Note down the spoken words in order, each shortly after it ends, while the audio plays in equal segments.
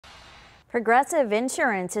Progressive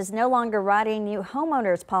Insurance is no longer writing new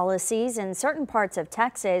homeowners policies in certain parts of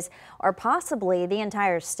Texas or possibly the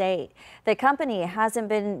entire state. The company hasn't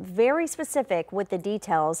been very specific with the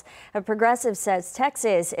details. Progressive says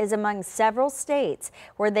Texas is among several states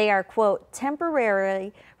where they are, quote,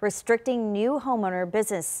 temporarily restricting new homeowner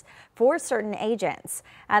business for certain agents.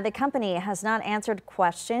 The company has not answered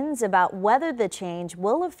questions about whether the change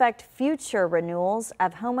will affect future renewals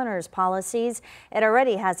of homeowners policies it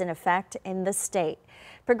already has in effect in the state.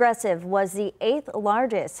 Progressive was the 8th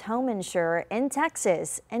largest home insurer in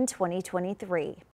Texas in 2023.